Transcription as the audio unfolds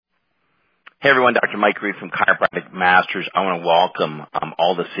Hey everyone, Dr. Mike Reed from Chiropractic Masters. I want to welcome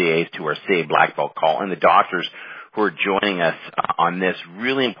all the CAs to our CA Black Belt call and the doctors who are joining us on this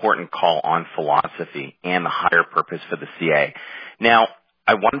really important call on philosophy and the higher purpose for the CA. Now,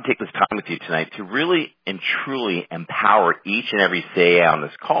 I want to take this time with you tonight to really and truly empower each and every CA on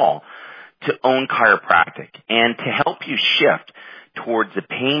this call to own chiropractic and to help you shift towards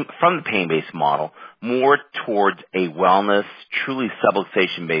from the pain-based model more towards a wellness, truly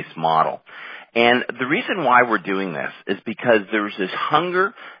subluxation-based model. And the reason why we're doing this is because there's this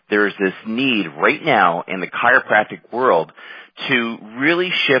hunger, there's this need right now in the chiropractic world to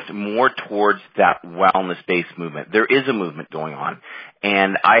really shift more towards that wellness-based movement. There is a movement going on,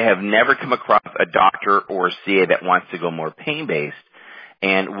 and I have never come across a doctor or a CA that wants to go more pain-based.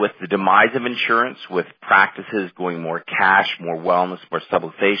 And with the demise of insurance, with practices going more cash, more wellness, more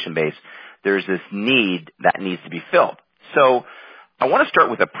subluxation-based, there's this need that needs to be filled. So I want to start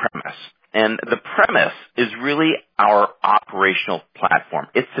with a premise. And the premise is really our operational platform.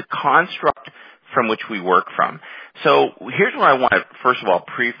 It's the construct from which we work from. So here's where I want to, first of all,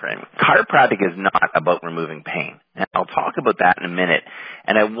 pre-frame. Chiropractic is not about removing pain. And I'll talk about that in a minute.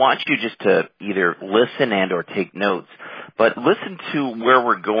 And I want you just to either listen and or take notes, but listen to where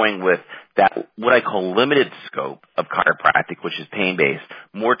we're going with that, what I call limited scope of chiropractic, which is pain-based,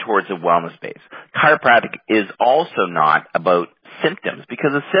 more towards a wellness base. Chiropractic is also not about symptoms,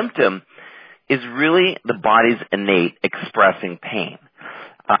 because a symptom is really the body's innate expressing pain.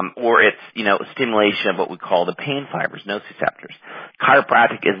 Or it's, stimulation of what we call the pain fibers, nociceptors.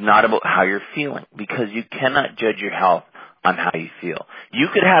 Chiropractic is not about how you're feeling, because you cannot judge your health on how you feel. You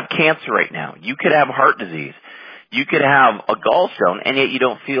could have cancer right now. You could have heart disease. You could have a gallstone, and yet you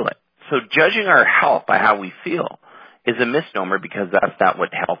don't feel it. So judging our health by how we feel is a misnomer, because that's not what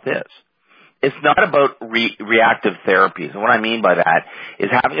health is. It's not about reactive therapies. And what I mean by that is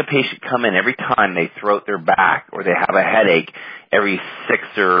having a patient come in every time they throw out their back or they have a headache every 6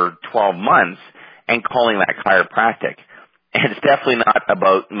 or 12 months and calling that chiropractic. And it's definitely not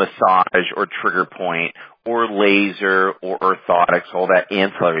about massage or trigger point or laser or orthotics, all that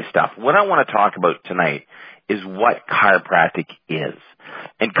ancillary stuff. What I want to talk about tonight is what chiropractic is.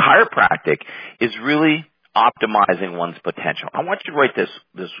 And chiropractic is really optimizing one's potential. I want you to write this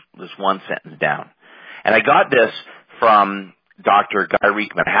one sentence down. And I got this from Dr. Guy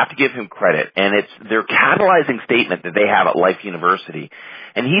Reekman. I have to give him credit. And it's their catalyzing statement that they have at Life University.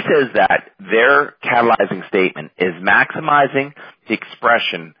 And he says that their catalyzing statement is maximizing the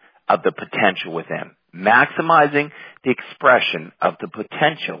expression of the potential within. Maximizing the expression of the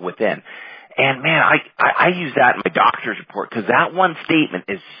potential within. And man, I use that in my doctor's report, because that one statement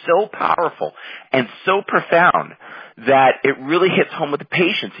is so powerful and so profound that it really hits home with the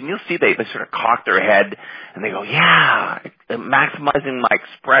patients. And you'll see they sort of cock their head and they go, yeah, maximizing my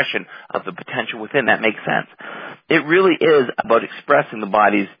expression of the potential within. That makes sense. It really is about expressing the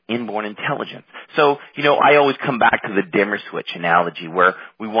body's inborn intelligence. So, I always come back to the dimmer switch analogy, where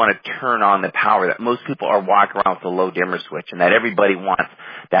we want to turn on the power, that most people are walking around with a low dimmer switch, and that everybody wants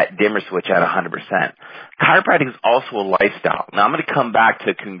that dimmer switch at 100%. Chiropractic is also a lifestyle. Now, I'm going to come back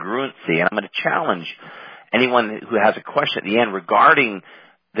to congruency, and I'm going to challenge anyone who has a question at the end regarding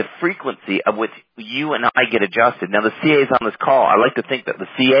the frequency of which you and I get adjusted. Now, the CAs on this call, I like to think that the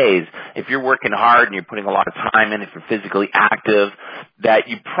CAs, if you're working hard and you're putting a lot of time in, if you're physically active, that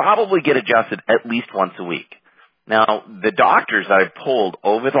you probably get adjusted at least once a week. Now, the doctors that I've polled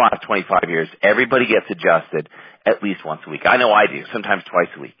over the last 25 years, everybody gets adjusted at least once a week. I know I do, sometimes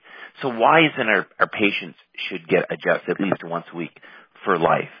twice a week. So why isn't our patients should get adjusted at least once a week for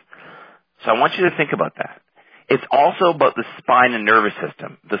life? So I want you to think about that. It's also about the spine and nervous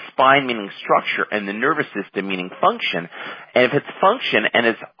system. The spine meaning structure and the nervous system meaning function. And if it's function and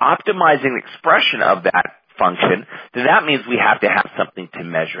it's optimizing the expression of that function, then that means we have to have something to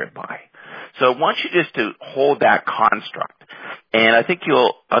measure it by. So I want you just to hold that construct. And I think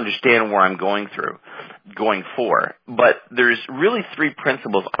you'll understand where I'm going for. But there's really 3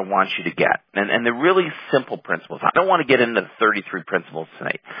 principles I want you to get. And they're really simple principles. I don't want to get into the 33 principles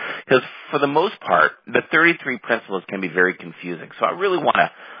tonight, because for the most part, the 33 principles can be very confusing. So I really want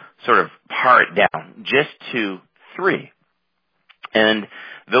to sort of pare it down just to 3. And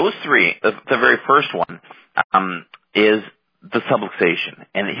those 3, the very first one, is the subluxation.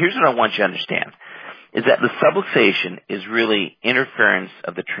 And here's what I want you to understand, is that the subluxation is really interference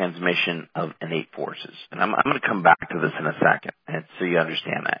of the transmission of innate forces. And I'm going to come back to this in a second, and so you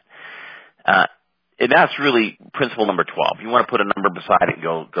understand that. And that's really principle number 12. You want to put a number beside it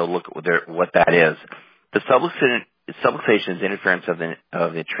and go look at what that is. The subluxation is interference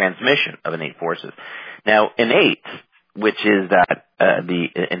of the transmission of innate forces. Now, innate which is that the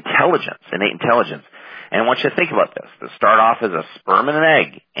innate intelligence. And I want you to think about this. They start off as a sperm and an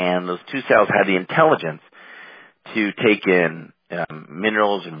egg, and those two cells have the intelligence to take in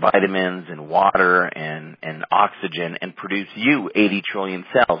minerals and vitamins and water and oxygen and produce 80 trillion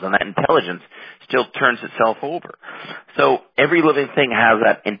cells, and that intelligence still turns itself over. So every living thing has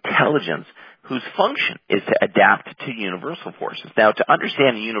that intelligence whose function is to adapt to universal forces. Now, to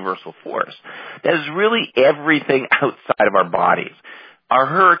understand the universal force, that is really everything outside of our bodies. Our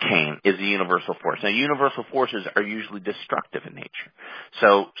hurricane is a universal force. Now, universal forces are usually destructive in nature.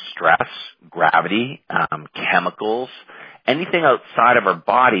 So stress, gravity, chemicals, anything outside of our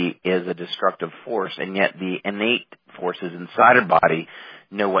body is a destructive force, and yet the innate forces inside our body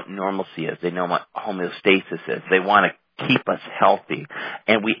know what normalcy is. They know what homeostasis is. They want to keep us healthy,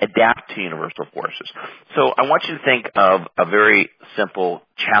 and we adapt to universal forces. So I want you to think of a very simple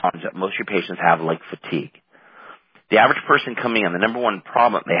challenge that most of your patients have, like fatigue. The average person coming in, the number one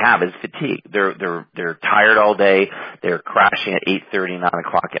problem they have is fatigue. They're tired all day. They're crashing at 8:30, 9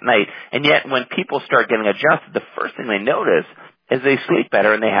 o'clock at night. And yet when people start getting adjusted, the first thing they notice is they sleep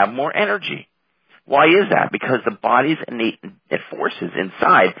better and they have more energy. Why is that? Because the body's innate forces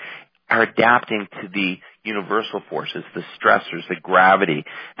inside are adapting to the universal forces, the stressors, the gravity,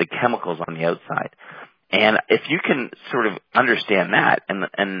 the chemicals on the outside. And if you can sort of understand that and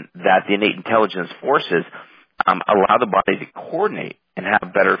that the innate intelligence forces allow the body to coordinate and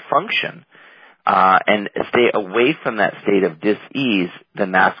have better function and stay away from that state of dis-ease,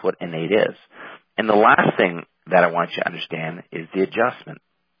 then that's what innate is. And the last thing that I want you to understand is the adjustment.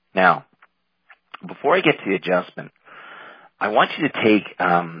 Now, before I get to the adjustment, I want you to take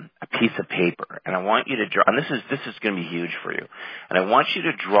a piece of paper, and I want you to draw, and this is going to be huge for you, and I want you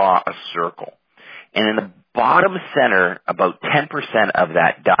to draw a circle. And in the bottom center, about 10% of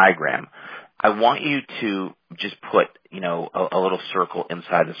that diagram, I want you to just put, a little circle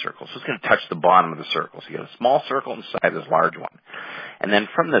inside the circle. So it's going to touch the bottom of the circle. So you got a small circle inside this large one. And then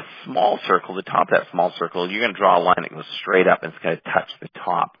from the small circle, the top of that small circle, you're going to draw a line that goes straight up, and it's going to touch the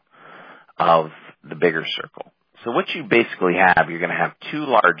top of the bigger circle. So what you basically have, you're going to have two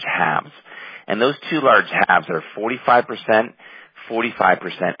large halves. And those two large halves are 45%,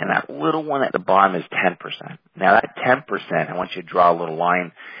 45%, and that little one at the bottom is 10%. Now that 10%, I want you to draw a little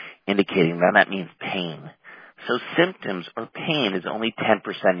line indicating that means pain. So symptoms or pain is only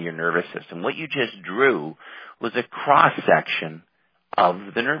 10% of your nervous system. What you just drew was a cross-section of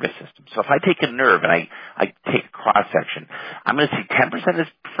the nervous system. So if I take a nerve and I take a cross-section, I'm going to see 10% is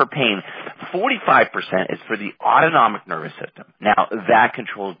for pain, 45% is for the autonomic nervous system. Now, that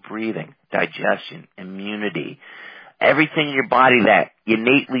controls breathing, digestion, immunity, everything in your body that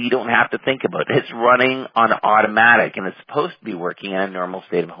innately you don't have to think about. It's running on automatic, and it's supposed to be working in a normal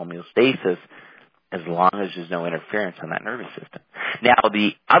state of homeostasis as long as there's no interference on that nervous system. Now,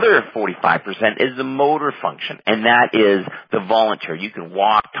 the other 45% is the motor function, and that is the voluntary. You can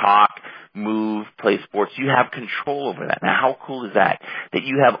walk, talk, move, play sports. You have control over that. Now, how cool is that? That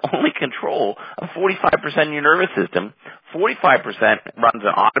you have only control of 45% of your nervous system. 45% runs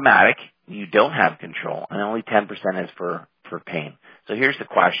on automatic. You don't have control, and only 10% is for pain. So here's the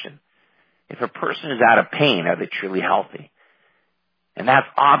question. If a person is out of pain, are they truly healthy? And that's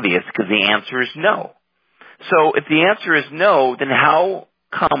obvious because the answer is no. So if the answer is no, then how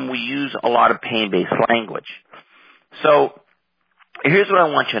come we use a lot of pain-based language? So here's what I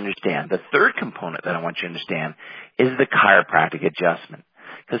want you to understand. The third component that I want you to understand is the chiropractic adjustment.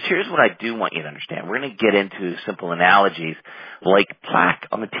 Because here's what I do want you to understand. We're going to get into simple analogies like plaque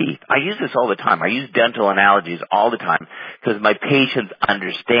on the teeth. I use this all the time. I use dental analogies all the time because my patients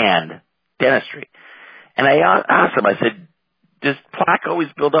understand dentistry. And I asked them, I said, does plaque always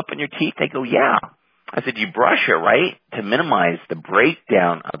build up in your teeth? They go, yeah. I said, you brush it, right, to minimize the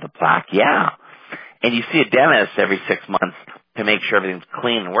breakdown of the plaque? Yeah. And you see a dentist every 6 months to make sure everything's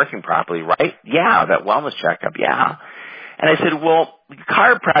clean and working properly, right? Yeah. That wellness checkup, yeah. And I said, well,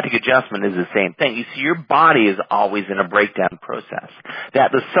 chiropractic adjustment is the same thing. You see, your body is always in a breakdown process.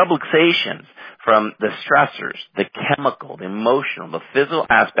 That the subluxations from the stressors, the chemical, the emotional, the physical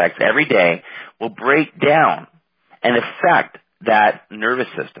aspects every day will break down and affect that nervous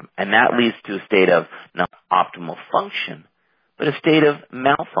system. And that leads to a state of not optimal function, but a state of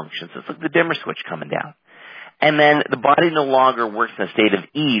malfunction. So it's like the dimmer switch coming down. And then the body no longer works in a state of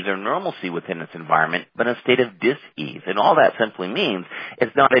ease or normalcy within its environment, but in a state of dis-ease. And all that simply means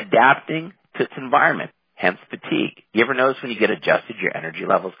it's not adapting to its environment, hence fatigue. You ever notice when you get adjusted, your energy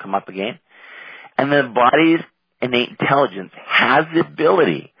levels come up again? And the body's innate intelligence has the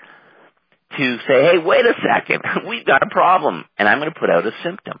ability to say, hey, wait a second, we've got a problem, and I'm going to put out a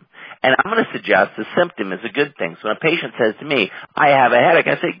symptom. And I'm going to suggest the symptom is a good thing. So when a patient says to me, I have a headache,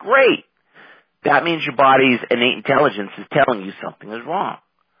 I say, great. That means your body's innate intelligence is telling you something is wrong.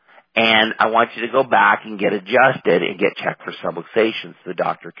 And I want you to go back and get adjusted and get checked for subluxation so the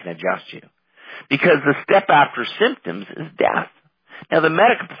doctor can adjust you. Because the step after symptoms is death. Now, the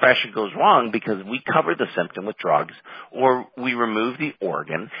medical profession goes wrong because we cover the symptom with drugs or we remove the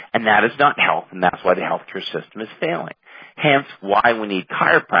organ, and that is not health, and that's why the healthcare system is failing. Hence, why we need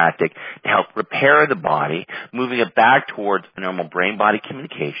chiropractic to help repair the body, moving it back towards a normal brain-body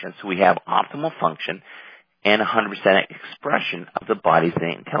communication so we have optimal function and 100% expression of the body's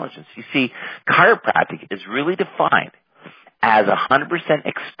innate intelligence. You see, chiropractic is really defined as 100%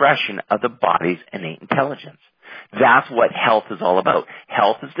 expression of the body's innate intelligence. That's what health is all about.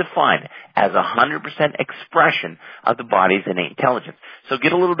 Health is defined as 100% expression of the body's innate intelligence. So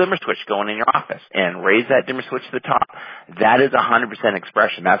get a little dimmer switch going in your office and raise that dimmer switch to the top. That is 100%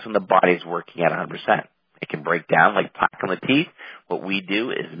 expression. That's when the body is working at 100%. It can break down like plaque on the teeth. What we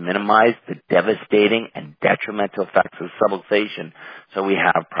do is minimize the devastating and detrimental effects of subluxation so we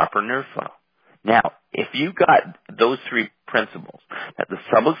have proper nerve flow. Now, if you got those three principles, that the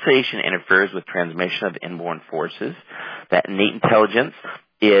subluxation interferes with transmission of inborn forces, that innate intelligence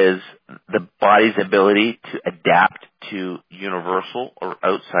is the body's ability to adapt to universal or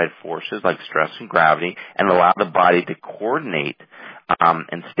outside forces like stress and gravity and allow the body to coordinate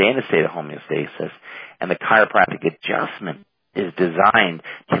and stay in a state of homeostasis, and the chiropractic adjustment is designed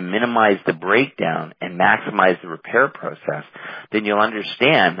to minimize the breakdown and maximize the repair process, then you'll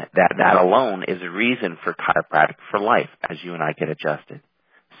understand that that alone is a reason for chiropractic for life as you and I get adjusted.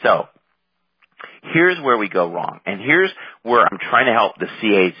 So, here's where we go wrong. And here's where I'm trying to help the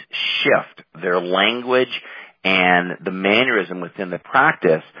CAs shift their language and the mannerism within the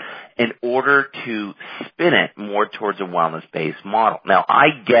practice in order to spin it more towards a wellness-based model. Now, I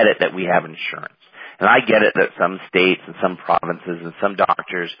get it that we have insurance. And I get it that some states and some provinces and some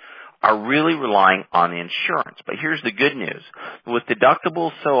doctors are really relying on the insurance. But here's the good news. With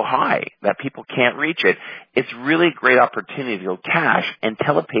deductibles so high that people can't reach it, it's really a great opportunity to go cash and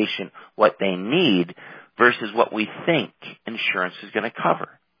tell a patient what they need versus what we think insurance is going to cover.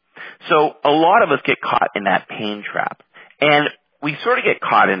 So a lot of us get caught in that pain trap. And we sort of get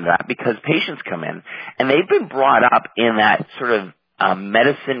caught in that because patients come in and they've been brought up in that sort of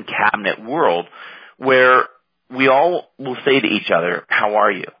medicine cabinet world where we all will say to each other, how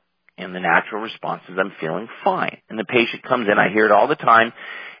are you? And the natural response is, I'm feeling fine. And the patient comes in, I hear it all the time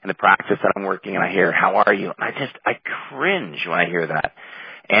in the practice that I'm working, and I hear, how are you? And I cringe when I hear that.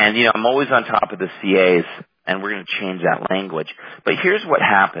 And, I'm always on top of the CAs, and we're going to change that language. But here's what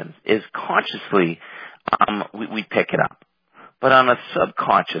happens, is consciously, we pick it up. But on a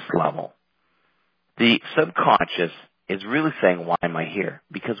subconscious level, the subconscious is really saying, why am I here?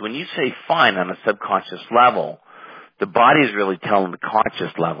 Because when you say fine on a subconscious level, the body is really telling the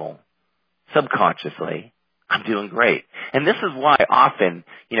conscious level, subconsciously, I'm doing great. And this is why often,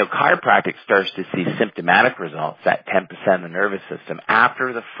 chiropractic starts to see symptomatic results, that 10% of the nervous system,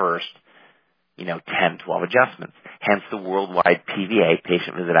 after the first, 10, 12 adjustments. Hence the worldwide PVA,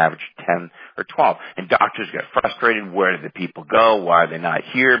 patient visit average 10 or 12. And doctors get frustrated. Where did the people go? Why are they not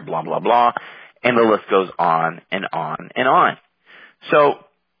here? Blah, blah, blah. And the list goes on and on and on. So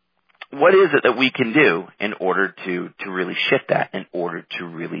what is it that we can do in order to really shift that, in order to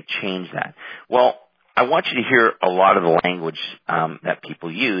really change that? Well, I want you to hear a lot of the language that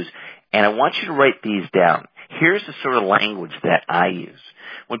people use, and I want you to write these down. Here's the sort of language that I use.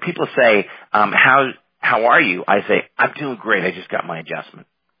 When people say, how are you? I say, I'm doing great. I just got my adjustment.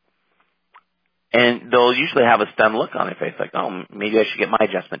 And they'll usually have a stunned look on their face, like, oh, maybe I should get my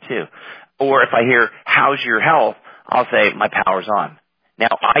adjustment too. Or if I hear, how's your health? I'll say, my power's on. Now,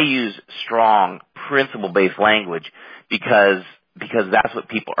 I use strong, principle-based language because that's what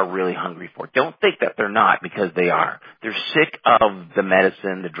people are really hungry for. Don't think that they're not, because they are. They're sick of the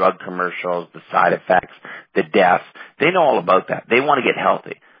medicine, the drug commercials, the side effects, the deaths. They know all about that. They want to get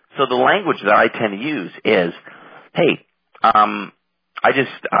healthy. So the language that I tend to use is, hey,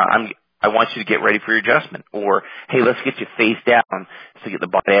 I want you to get ready for your adjustment. Or, hey, let's get you face down to get the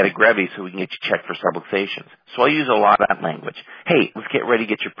body out of gravity so we can get you checked for subluxations. So I use a lot of that language. Hey, let's get ready to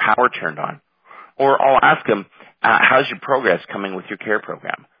get your power turned on. Or I'll ask them, how's your progress coming with your care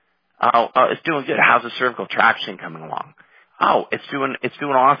program? Oh, it's doing good. How's the cervical traction coming along? Oh, it's doing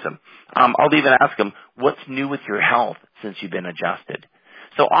awesome. I'll even ask them, what's new with your health since you've been adjusted?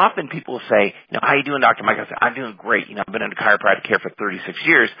 So often people say, how you doing, Dr. Mike? I say, I'm doing great. I've been in chiropractic care for 36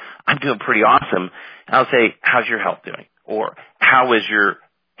 years. I'm doing pretty awesome. And I'll say, how's your health doing? Or how has your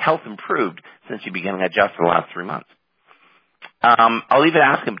health improved since you began to adjust for the last 3 months? I'll even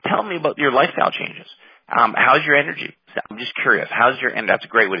ask them, tell me about your lifestyle changes. How's your energy? I'm just curious. That's a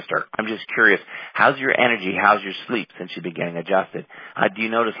great way to start. I'm just curious. How's your energy? How's your sleep since you've been getting adjusted? Do you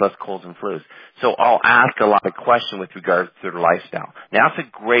notice less colds and flus? So I'll ask a lot of questions with regards to their lifestyle. Now, that's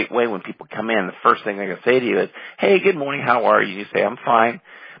a great way when people come in. The first thing they're going to say to you is, hey, good morning. How are you? You say, I'm fine.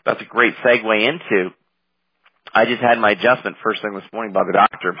 That's a great segue into, I just had my adjustment first thing this morning by the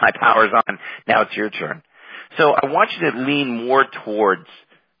doctor. My power's on. Now it's your turn. So I want you to lean more towards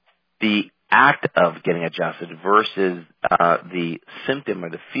the act of getting adjusted versus the symptom or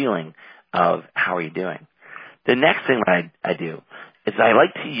the feeling of how are you doing. The next thing that I do is I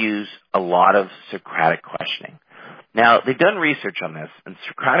like to use a lot of Socratic questioning. Now, they've done research on this, and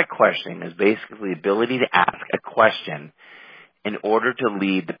Socratic questioning is basically the ability to ask a question in order to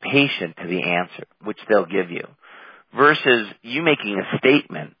lead the patient to the answer, which they'll give you, versus you making a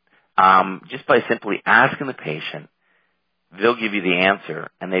statement just by simply asking the patient. They'll give you the answer,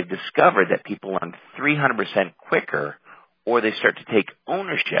 and they've discovered that people learn 300% quicker, or they start to take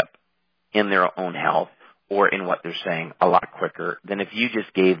ownership in their own health or in what they're saying a lot quicker than if you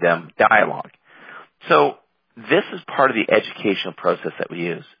just gave them dialogue. So this is part of the educational process that we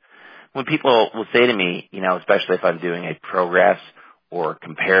use. When people will say to me, especially if I'm doing a progress or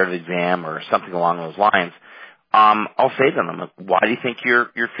comparative exam or something along those lines, I'll say to them, I'm like, why do you think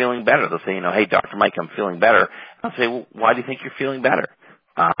you're feeling better? They'll say, hey, Dr. Mike, I'm feeling better. I'll say, well, why do you think you're feeling better?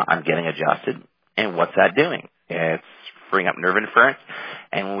 I'm getting adjusted. And what's that doing? It's freeing up nerve interference.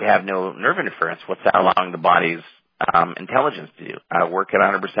 And when we have no nerve interference, what's that allowing the body's intelligence to do? Work at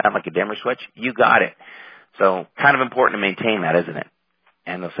 100% like a dimmer switch? You got it. So kind of important to maintain that, isn't it?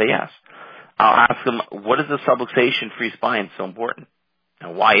 And they'll say yes. I'll ask them, what is the subluxation-free spine so important?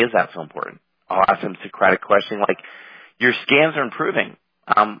 And why is that so important? I'll ask them Socratic question like, your scans are improving.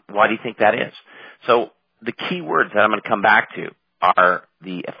 Why do you think that is? So the key words that I'm going to come back to are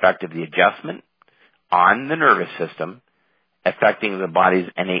the effect of the adjustment on the nervous system, affecting the body's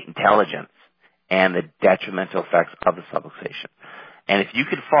innate intelligence, and the detrimental effects of the subluxation. And if you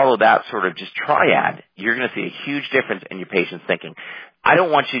could follow that sort of just triad, you're going to see a huge difference in your patient's thinking. I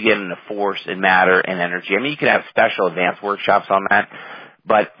don't want you to get into force and matter and energy. I mean, you could have special advanced workshops on that.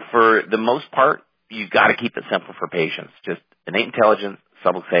 But for the most part, you've got to keep it simple for patients. Just innate intelligence,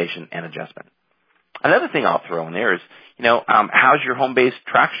 subluxation, and adjustment. Another thing I'll throw in there is, how's your home-based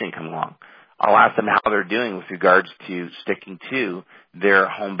traction coming along? I'll ask them how they're doing with regards to sticking to their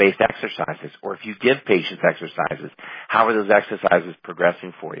home-based exercises. Or if you give patients exercises, how are those exercises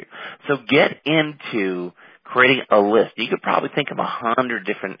progressing for you? So get into creating a list. You could probably think of 100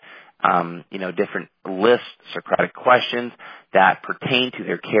 different different lists, Socratic questions that pertain to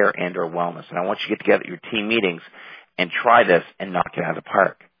their care and or wellness. And I want you to get together at your team meetings and try this and knock it out of the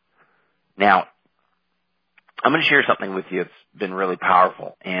park. Now, I'm going to share something with you that's been really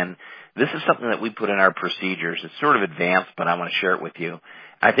powerful. And this is something that we put in our procedures. It's sort of advanced, but I want to share it with you.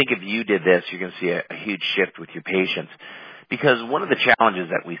 I think if you did this, you're going to see a huge shift with your patients. Because one of the challenges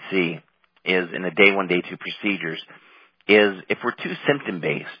that we see is in the day 1, day 2 procedures is if we're too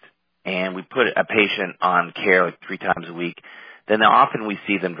symptom-based, and we put a patient on care like 3 times a week, then often we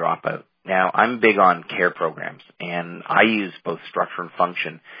see them drop out. Now, I'm big on care programs, and I use both structure and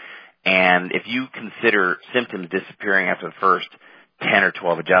function. And if you consider symptoms disappearing after the first 10 or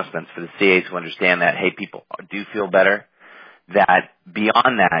 12 adjustments, for the CAs who understand that, hey, people do feel better, that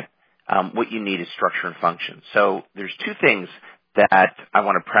beyond that, what you need is structure and function. So there's 2 things that I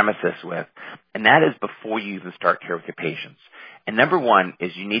want to premise this with, and that is before you even start care with your patients. And number 1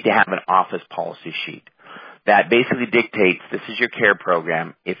 is you need to have an office policy sheet that basically dictates this is your care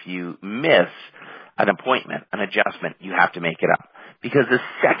program. If you miss an appointment, an adjustment, you have to make it up. Because the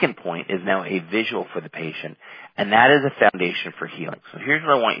second point is now a visual for the patient, and that is a foundation for healing. So here's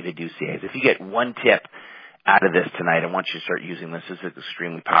what I want you to do, CAs. If you get one tip out of this tonight, I want you to start using this. This is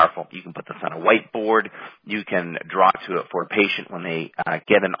extremely powerful. You can put this on a whiteboard. You can draw to it for a patient when they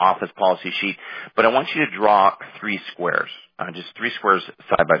get an office policy sheet. But I want you to draw 3 squares, just 3 squares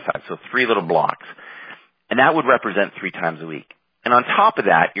side by side, so 3 little blocks. And that would represent 3 times a week. And on top of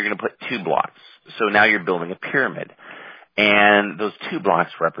that, you're going to put 2 blocks. So now you're building a pyramid. And those 2 blocks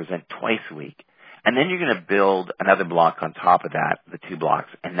represent twice a week. And then you're going to build another block on top of that, the 2 blocks,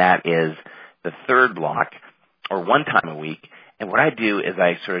 and that is the 3rd block, or 1 time a week. And what I do is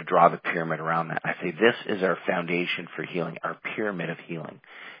I sort of draw the pyramid around that. I say, this is our foundation for healing, our pyramid of healing.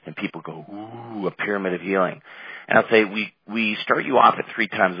 And people go, ooh, a pyramid of healing. And I'll say, we start you off at 3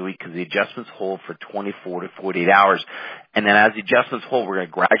 times a week because the adjustments hold for 24 to 48 hours. And then as the adjustments hold, we're going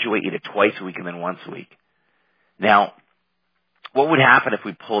to graduate you to twice a week and then once a week. Now, what would happen if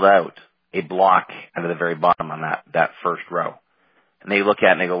we pulled out a block out of the very bottom on that first row? And they look at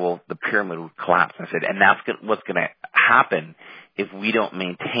it and they go, well, the pyramid would collapse. I said, and that's what's going to happen if we don't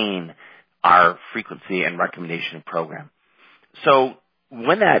maintain our frequency and recommendation program. So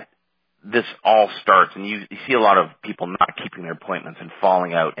when this all starts, and you see a lot of people not keeping their appointments and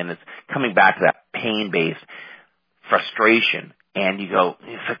falling out, and it's coming back to that pain-based frustration, and you go,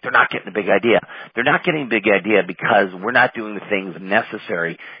 it's like they're not getting the big idea. They're not getting the big idea because we're not doing the things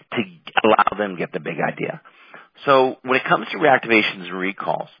necessary to allow them to get the big idea. So when it comes to reactivations and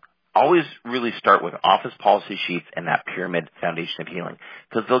recalls, always really start with office policy sheets and that pyramid foundation of healing,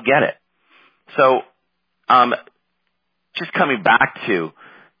 because they'll get it. So just coming back to,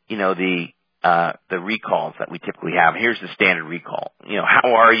 the recalls that we typically have. Here's the standard recall.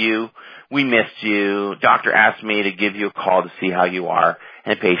 How are you? We missed you. Doctor asked me to give you a call to see how you are.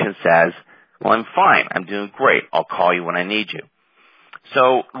 And the patient says, well, I'm fine. I'm doing great. I'll call you when I need you.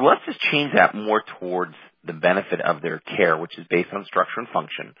 So let's just change that more towards the benefit of their care, which is based on structure and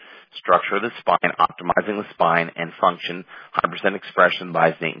function, structure of the spine, optimizing the spine, and function, 100% expression by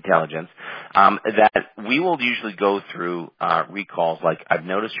innate intelligence, that we will usually go through recalls like, I've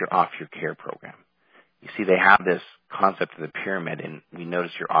noticed you're off your care program. You see, they have this concept of the pyramid, and we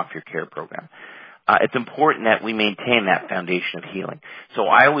notice you're off your care program. It's important that we maintain that foundation of healing. So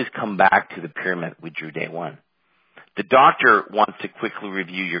I always come back to the pyramid we drew day one. The doctor wants to quickly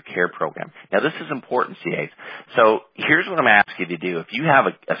review your care program. Now, this is important, CAs. So here's what I'm asking you to do. If you have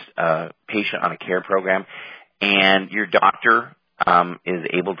a patient on a care program and your doctor is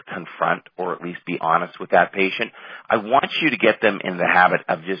able to confront or at least be honest with that patient, I want you to get them in the habit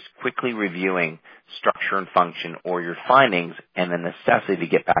of just quickly reviewing structure and function or your findings and the necessity to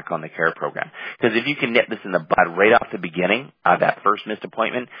get back on the care program. Because if you can nip this in the bud right off the beginning, that first missed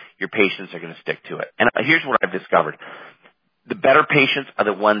appointment, your patients are going to stick to it. And here's what I've discovered. The better patients are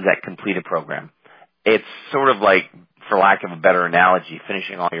the ones that complete a program. It's sort of like, for lack of a better analogy,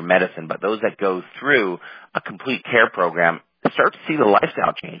 finishing all your medicine, but those that go through a complete care program start to see the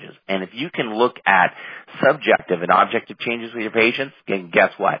lifestyle changes. And if you can look at subjective and objective changes with your patients, then guess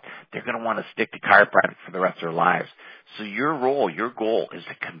what? They're going to want to stick to chiropractic for the rest of their lives. So your goal is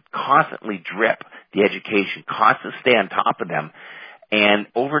to constantly drip the education, constantly stay on top of them. And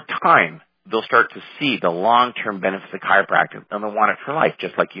over time, they'll start to see the long-term benefits of chiropractic, and they'll want it for life,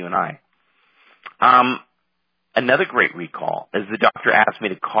 just like you and I. Another great recall is the doctor asked me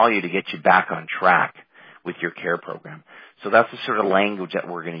to call you to get you back on track with your care program. So that's the sort of language that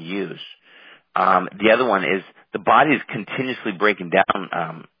we're going to use. The other one is the body is continuously breaking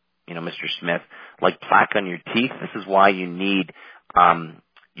down, Mr. Smith, like plaque on your teeth. This is why you need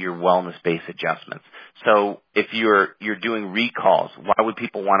your wellness-based adjustments. So if you're doing recalls, why would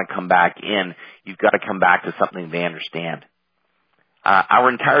people want to come back in? You've got to come back to something they understand. Our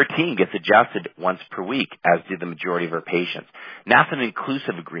entire team gets adjusted once per week, as do the majority of our patients. And that's an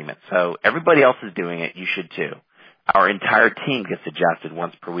inclusive agreement. So everybody else is doing it. You should too. Our entire team gets adjusted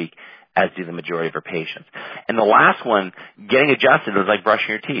once per week, as do the majority of our patients. And the last one, getting adjusted, is like brushing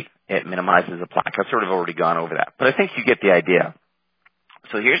your teeth. It minimizes the plaque. I've sort of already gone over that. But I think you get the idea.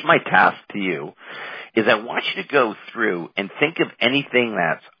 So here's my task to you, is I want you to go through and think of anything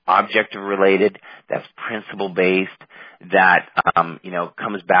that's objective related, that's principle based, that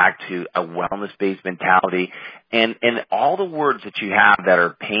comes back to a wellness based mentality, and all the words that you have that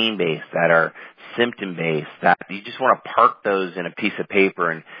are pain based, that are symptom based, that you just want to park those in a piece of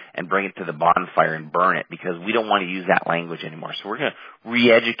paper and bring it to the bonfire and burn it, because we don't want to use that language anymore. So we're going to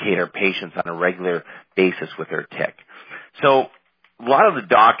re-educate our patients on a regular basis with their tick. So a lot of the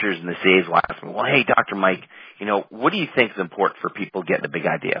doctors and the CAs will ask me, well, hey, Dr. Mike, what do you think is important for people to get the big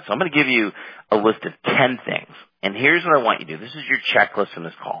idea? So I'm going to give you a list of 10 things. And here's what I want you to do. This is your checklist from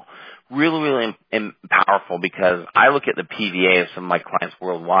this call. Really, really powerful, because I look at the PVA of some of my clients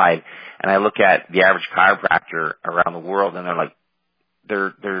worldwide, and I look at the average chiropractor around the world, and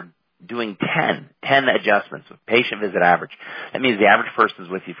they're doing 10 adjustments with patient visit average. That means the average person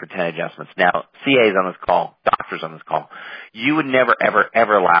is with you for 10 adjustments. Now, CAs on this call, doctors on this call, you would never, ever,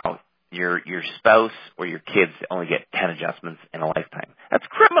 ever allow your spouse or your kids to only get 10 adjustments in a lifetime. That's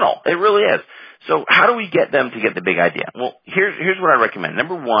criminal. It really is. So how do we get them to get the big idea? Well, here's what I recommend.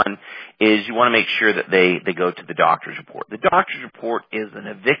 Number one is you want to make sure that they go to the doctor's report. The doctor's report is an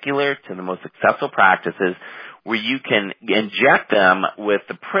navicular to the most successful practices, where you can inject them with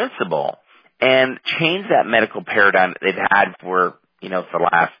the principle and change that medical paradigm that they've had for the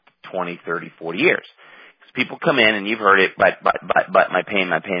last 20, 30, 40 years. People come in, and you've heard it, but my pain.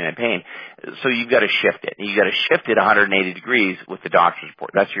 So you've got to shift it. You've got to shift it 180 degrees with the doctor's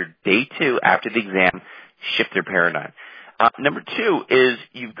report. That's your day 2 after the exam. Shift their paradigm. Number 2 is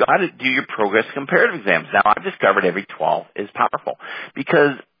you've got to do your progress comparative exams. Now, I've discovered every 12 is powerful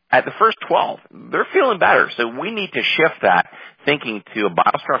because at the first 12, they're feeling better. So we need to shift that thinking to a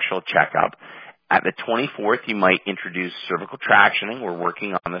biostructural checkup. At the 24th, you might introduce cervical tractioning. We're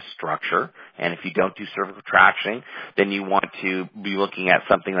working on the structure. And if you don't do cervical tractioning, then you want to be looking at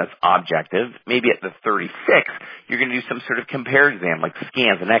something that's objective. Maybe at the 36th, you're going to do some sort of comparative exam like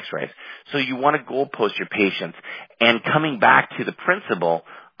scans and x-rays. So you want to goalpost your patients and coming back to the principle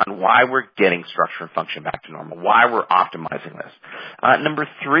on why we're getting structure and function back to normal, why we're optimizing this. Number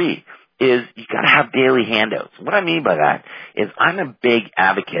 3 is you got to have daily handouts. What I mean by that is I'm a big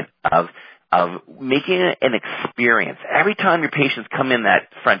advocate of making it an experience. Every time your patients come in that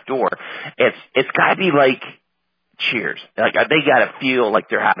front door, it's got to be like cheers. Like they got to feel like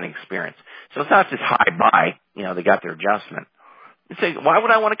they're having an experience. So it's not just hi bye, they got their adjustment. You say, why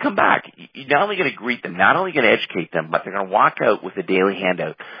would I want to come back? You're not only going to greet them, not only going to educate them, but they're going to walk out with a daily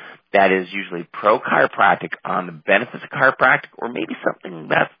handout that is usually pro-chiropractic on the benefits of chiropractic or maybe something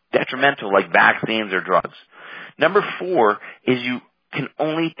that's detrimental like vaccines or drugs. Number 4 is you can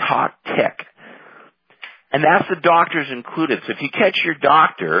only talk tick. And that's the doctors included. So if you catch your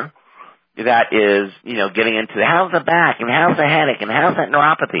doctor that is, getting into how's the back and how's the headache and how's that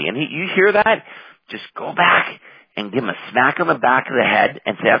neuropathy, and you hear that, just go back and give him a smack on the back of the head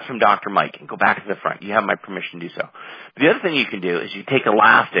and say, that's from Dr. Mike, and go back to the front. You have my permission to do so. The other thing you can do is you take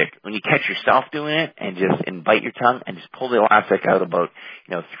elastic when you catch yourself doing it and just bite your tongue and just pull the elastic out about,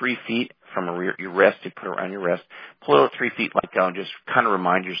 3 feet from your wrist. You put it around your wrist. Pull it out 3 feet, let go, and just kind of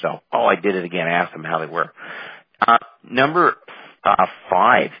remind yourself, oh, I did it again. Ask them how they were. Number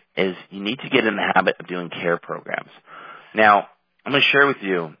 5 is you need to get in the habit of doing care programs. Now, I'm going to share with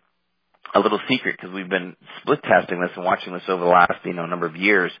you a little secret because we've been split testing this and watching this over the last, number of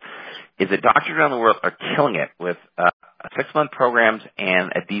years, is that doctors around the world are killing it with 6-month programs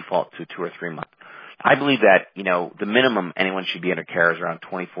and a default to 2 or 3 month. I believe that, the minimum anyone should be under care is around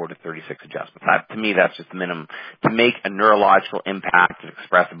 24 to 36 adjustments. To me, that's just the minimum to make a neurological impact, to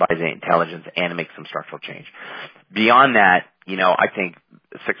express the body's innate intelligence, and to make some structural change. Beyond that, I think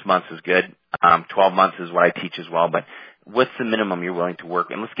 6 months is good. 12 months is what I teach as well, but what's the minimum you're willing to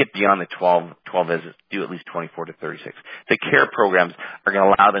work? And let's get beyond the 12 visits, do at least 24 to 36. The care programs are going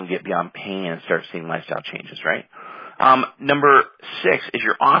to allow them to get beyond pain and start seeing lifestyle changes, right? Number 6 is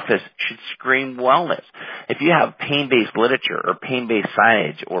your office should scream wellness. If you have pain-based literature or pain-based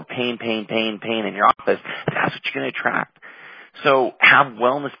signage or pain in your office, that's what you're going to attract. So have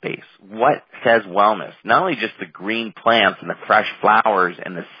wellness base. What says wellness? Not only just the green plants and the fresh flowers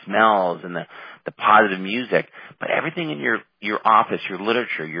and the smells and the positive music, but everything in your office, your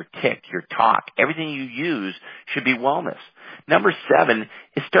literature, your tick, your talk, everything you use should be wellness. Number 7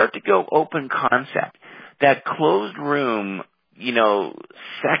 is start to go open concept. That closed room,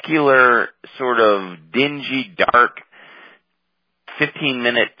 secular, sort of dingy, dark, 15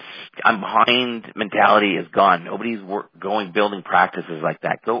 minutes, I'm behind mentality is gone. Nobody's building practices like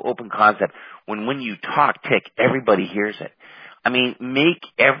that. Go open concept. When you talk tick, everybody hears it. Make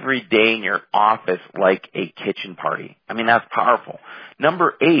every day in your office like a kitchen party. That's powerful.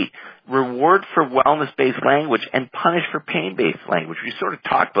 Number 8, reward for wellness-based language and punish for pain-based language. We sort of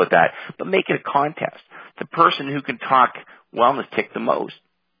talked about that, but make it a contest. The person who can talk wellness tick the most,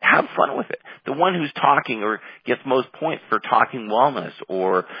 have fun with it. The one who's talking or gets most points for talking wellness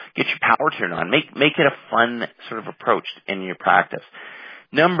or get your power turned on. Make it a fun sort of approach in your practice.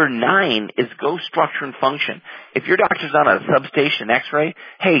 Number 9 is go structure and function. If your doctor's on a substation x-ray,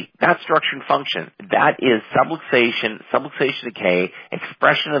 hey, that's structure and function. That is subluxation decay,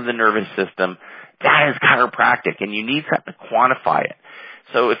 expression of the nervous system. That is chiropractic, and you need something to quantify it.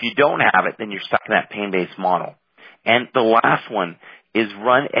 So if you don't have it, then you're stuck in that pain-based model. And the last one is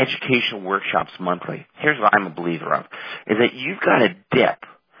run educational workshops monthly. Here's what I'm a believer of, is that you've got to dip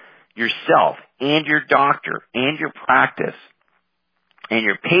yourself and your doctor and your practice and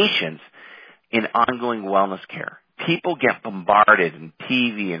your patients in ongoing wellness care. People get bombarded in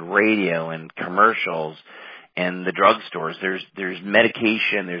TV and radio and commercials and the drugstores. There's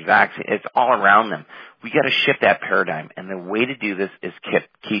medication, there's vaccine, it's all around them. We got to shift that paradigm, and the way to do this is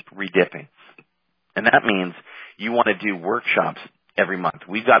keep redipping. And that means you want to do workshops every month.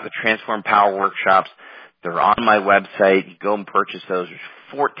 We've got the Transform Power workshops. They're on my website. You go and purchase those. There's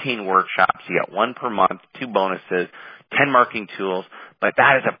 14 workshops. You get 1 per month, 2 bonuses, 10 marketing tools. But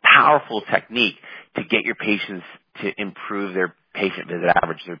that is a powerful technique to get your patients to improve their patient visit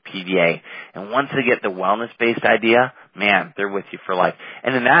average, their PVA. And once they get the wellness-based idea, man, they're with you for life.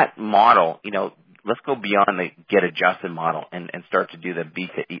 And in that model, let's go beyond the get adjusted model and start to do the be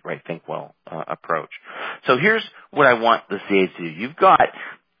fit, eat right, think well approach. So here's what I want the CAs to do. You've got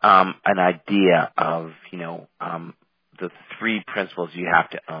an idea of the three principles you have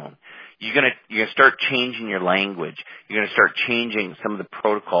to own. You're gonna start changing your language. You're gonna start changing some of the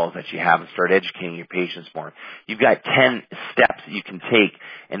protocols that you have and start educating your patients more. You've got 10 steps that you can take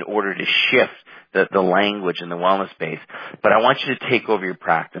in order to shift the language in the wellness space. But I want you to take over your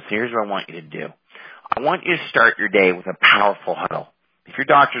practice. Here's what I want you to do. I want you to start your day with a powerful huddle. If your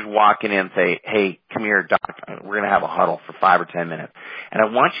doctor's walking in and say, hey, come here, doc, we're going to have a huddle for 5 or 10 minutes. And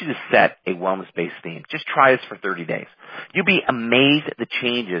I want you to set a wellness-based theme. Just try this for 30 days. You'll be amazed at the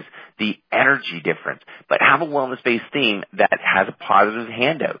changes, the energy difference. But have a wellness-based theme that has a positive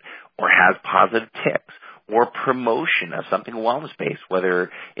handout or has positive tips or promotion of something wellness-based, whether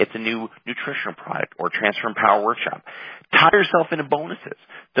it's a new nutritional product or Transform Power workshop. Tie yourself into bonuses.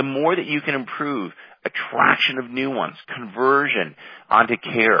 The more that you can improve attraction of new ones, conversion onto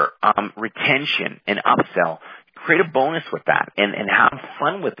care, retention, and upsell, create a bonus with that and have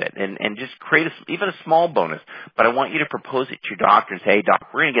fun with it and just create even a small bonus. But I want you to propose it to your doctor and say, hey, doc,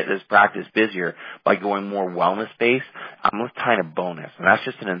 we're going to get this practice busier by going more wellness-based. Let's tie in a bonus. And that's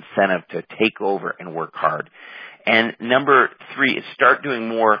just an incentive to take over and work hard. And number 3 is start doing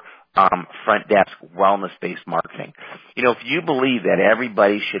more front desk wellness-based marketing. If you believe that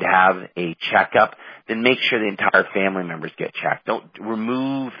everybody should have a checkup, then make sure the entire family members get checked. Don't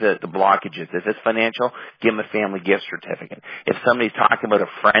remove the blockages. If it's financial, give them a family gift certificate. If somebody's talking about a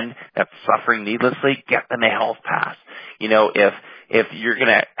friend that's suffering needlessly, get them a health pass. If you're going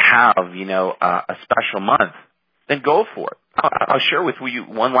to have, a special month, then go for it. I'll share with you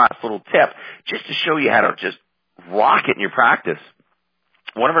one last little tip just to show you how to just rock it in your practice.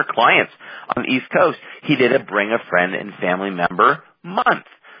 One of our clients on the East Coast, he did a bring a friend and family member month.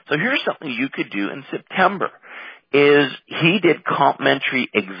 So here's something you could do in September is he did complimentary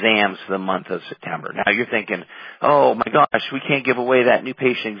exams for the month of September. Now you're thinking, oh my gosh, we can't give away that new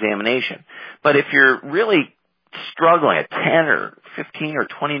patient examination. But if you're really struggling at 10 or 15 or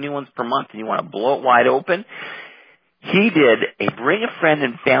 20 new ones per month and you want to blow it wide open, he did a bring a friend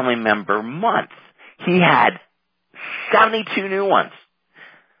and family member month. He had 72 new ones.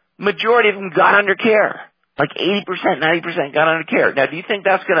 Majority of them got under care. Like 80%, 90% got under care. Now, do you think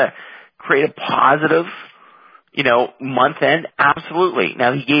that's going to create a positive, month end? Absolutely.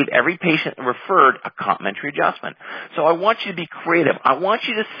 Now, he gave every patient referred a complimentary adjustment. So I want you to be creative. I want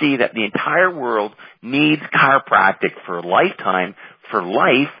you to see that the entire world needs chiropractic for a lifetime, for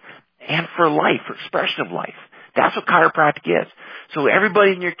life, and for life, for expression of life. That's what chiropractic is. So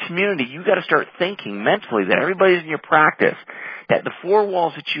everybody in your community, you got to start thinking mentally that everybody's in your practice, that the 4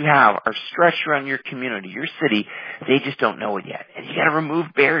 walls that you have are stretched around your community, your city. They just don't know it yet. And you got to remove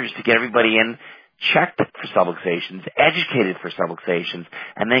barriers to get everybody in, checked for subluxations, educated for subluxations,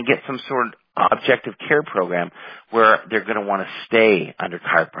 and then get some sort of objective care program where they're going to want to stay under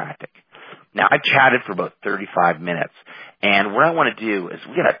chiropractic. Now, I've chatted for about 35 minutes, and what I want to do is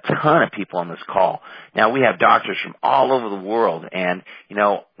we got a ton of people on this call. Now, we have doctors from all over the world, and,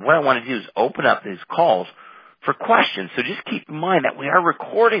 what I want to do is open up these calls for questions. So just keep in mind that we are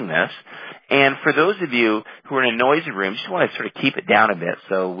recording this, and for those of you who are in a noisy room, just want to sort of keep it down a bit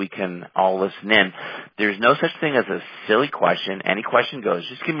so we can all listen in. There's no such thing as a silly question. Any question goes.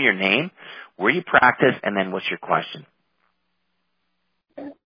 Just give me your name, where you practice, and then what's your question.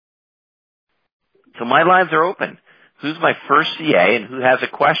 So my lines are open. Who's my first CA and who has a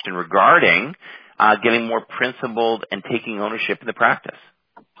question regarding getting more principled and taking ownership in the practice?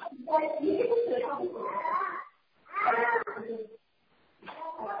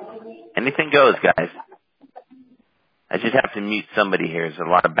 Anything goes, guys. I just have to mute somebody here. There's a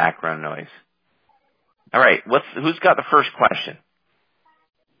lot of background noise. All right. Who's got the first question?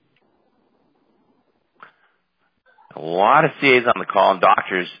 A lot of CAs on the call and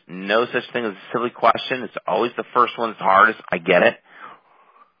doctors, no such thing as a silly question. It's always the first one that's the hardest. I get it.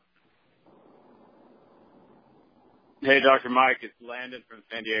 Hey, Dr. Mike, it's Landon from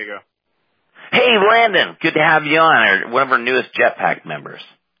San Diego. Hey, Landon, good to have you on. One of our newest Jetpack members.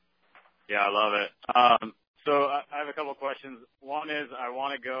 Yeah, I love it. So I have a couple of questions. One is I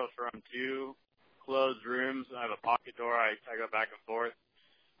want to go from 2 closed rooms. I have a pocket door. I go back and forth.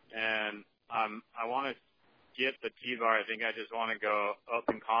 And I want to get the T-bar. I think I just want to go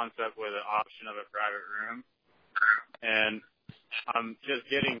open concept with an option of a private room. And I'm just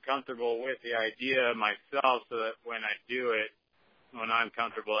getting comfortable with the idea myself so that when I do it, when I'm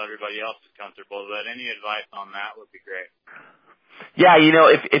comfortable, everybody else is comfortable. But any advice on that would be great. Yeah,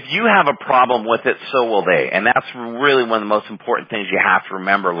 if you have a problem with it, so will they. And that's really one of the most important things you have to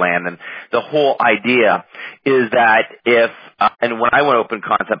remember, Landon. The whole idea is that and when I went open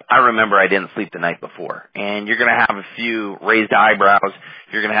concept, I remember I didn't sleep the night before. And you're going to have a few raised eyebrows.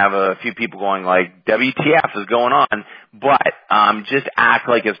 You're going to have a few people going like, WTF is going on? But just act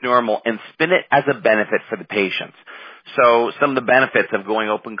like it's normal and spin it as a benefit for the patients. So some of the benefits of going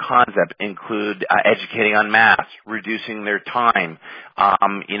open concept include educating on masks, reducing their time,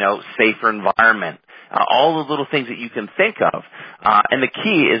 safer environment, all the little things that you can think of. And the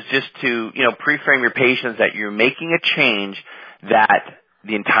key is just to, pre-frame your patients that you're making a change that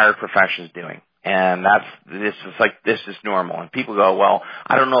the entire profession is doing. And this is normal. And people go, well,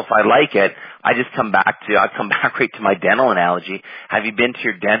 I don't know if I like it. I come back right to my dental analogy. Have you been to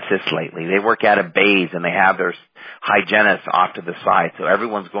your dentist lately? They work out of bays and they have their hygienists off to the side. So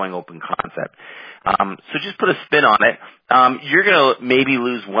everyone's going open concept. So just put a spin on it. You're going to maybe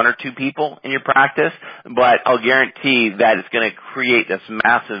lose one or two people in your practice, but I'll guarantee that it's going to create this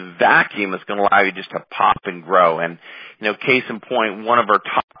massive vacuum that's going to allow you just to pop and grow. And, case in point, one of our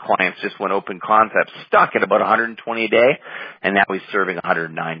top clients just went open concept, stuck at about 120 a day, and now he's serving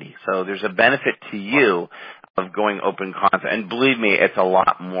 190. So there's a benefit to you of going open concept. And believe me, it's a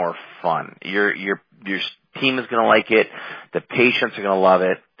lot more fun. Your team is going to like it. The patients are going to love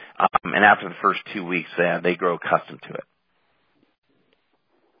it. And after the first 2 weeks, they grow accustomed to it.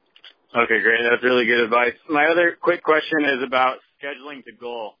 Okay, great. That's really good advice. My other quick question is about scheduling to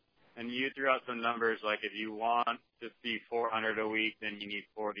goal. And you threw out some numbers, like if you want to see 400 a week, then you need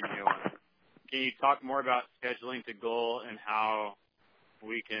 40 new ones. Can you talk more about scheduling to goal and how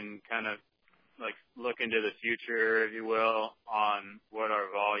we can kind of look into the future, if you will, on what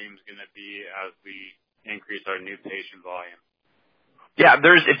our volume is going to be as we increase our new patient volume? Yeah,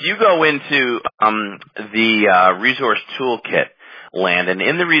 if you go into the resource toolkit, Landon,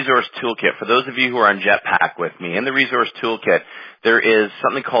 in the resource toolkit, for those of you who are on Jetpack with me, in the resource toolkit, there is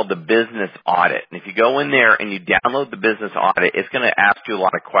something called the business audit. And if you go in there and you download the business audit, it's going to ask you a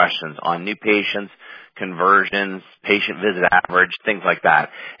lot of questions on new patients, conversions, patient visit average, things like that.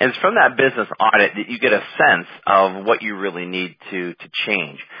 And it's from that business audit that you get a sense of what you really need to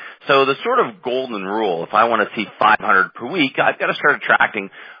change. So the sort of golden rule, if I want to see 500 per week, I've got to start attracting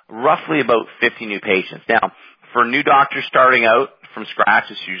roughly about 50 new patients. Now, for new doctors starting out from scratch,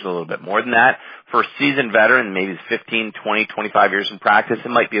 it's usually a little bit more than that. For a seasoned veteran, maybe 15, 20, 25 years in practice, it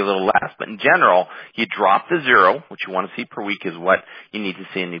might be a little less. But in general, you drop the zero. What you want to see per week is what you need to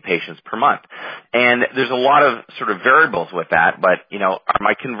see in new patients per month. And there's a lot of sort of variables with that. But, are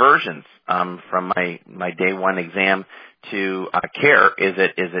my conversions from my day one exam to care, is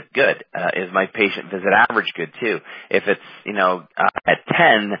it good? Is my patient visit average good too? If it's, at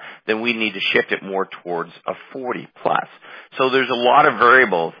 10, then we need to shift it more towards a 40 plus. So there's a lot of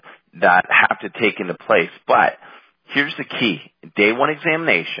variables that have to take into place. But here's the key. Day one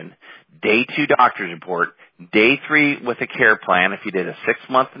examination, day two doctor's report, day three with a care plan. If you did a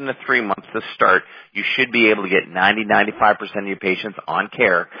 6-month and a 3-month to start, you should be able to get 95% of your patients on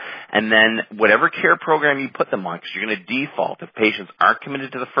care. And then whatever care program you put them on, because you're going to default. If patients aren't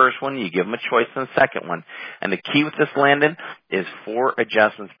committed to the first one, you give them a choice in the second one. And the key with this, Landon, is 4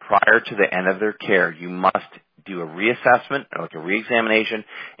 adjustments prior to the end of their care. You must do a reassessment, like a reexamination,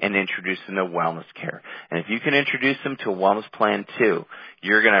 and introduce them to wellness care. And if you can introduce them to a wellness plan too,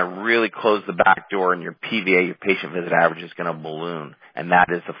 you're going to really close the back door, and your PVA, your patient visit average, is going to balloon. And that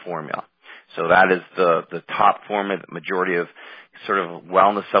is the formula. So that is the top formula that the majority of sort of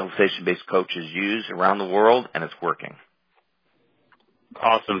wellness supplementation-based coaches use around the world, and it's working.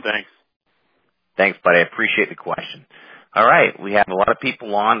 Awesome. Thanks. Thanks, buddy. I appreciate the question. All right. We have a lot of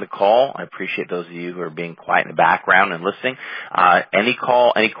people on the call. I appreciate those of you who are being quiet in the background and listening. Any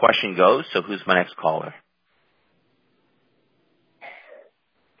question goes. So who's my next caller?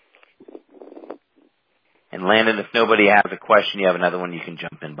 And Landon, if nobody has a question, you have another one, you can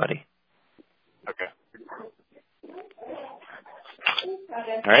jump in, buddy. Okay.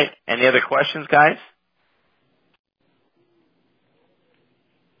 All right. Any other questions, guys?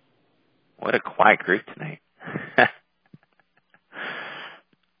 What a quiet group tonight.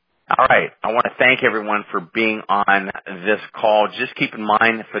 All right. I want to thank everyone for being on this call. Just keep in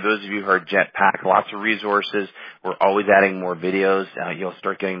mind, for those of you who are Jetpack, lots of resources. We're always adding more videos. You'll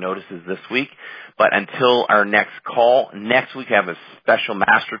start getting notices this week. But until our next call, next week I have a special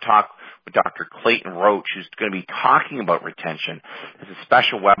Master Talk with Dr. Clayton Roach, who's going to be talking about retention. It's a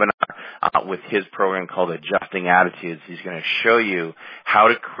special webinar with his program called Adjusting Attitudes. He's going to show you how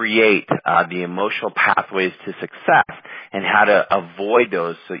to create the emotional pathways to success and how to avoid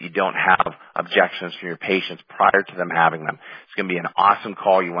those so that you don't have objections from your patients prior to them having them. It's going to be an awesome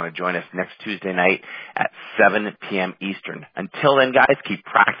call. You want to join us next Tuesday night at 7 p.m. Eastern. Until then, guys, keep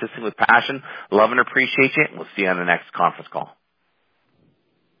practicing with passion. Love and appreciate you. We'll see you on the next conference call.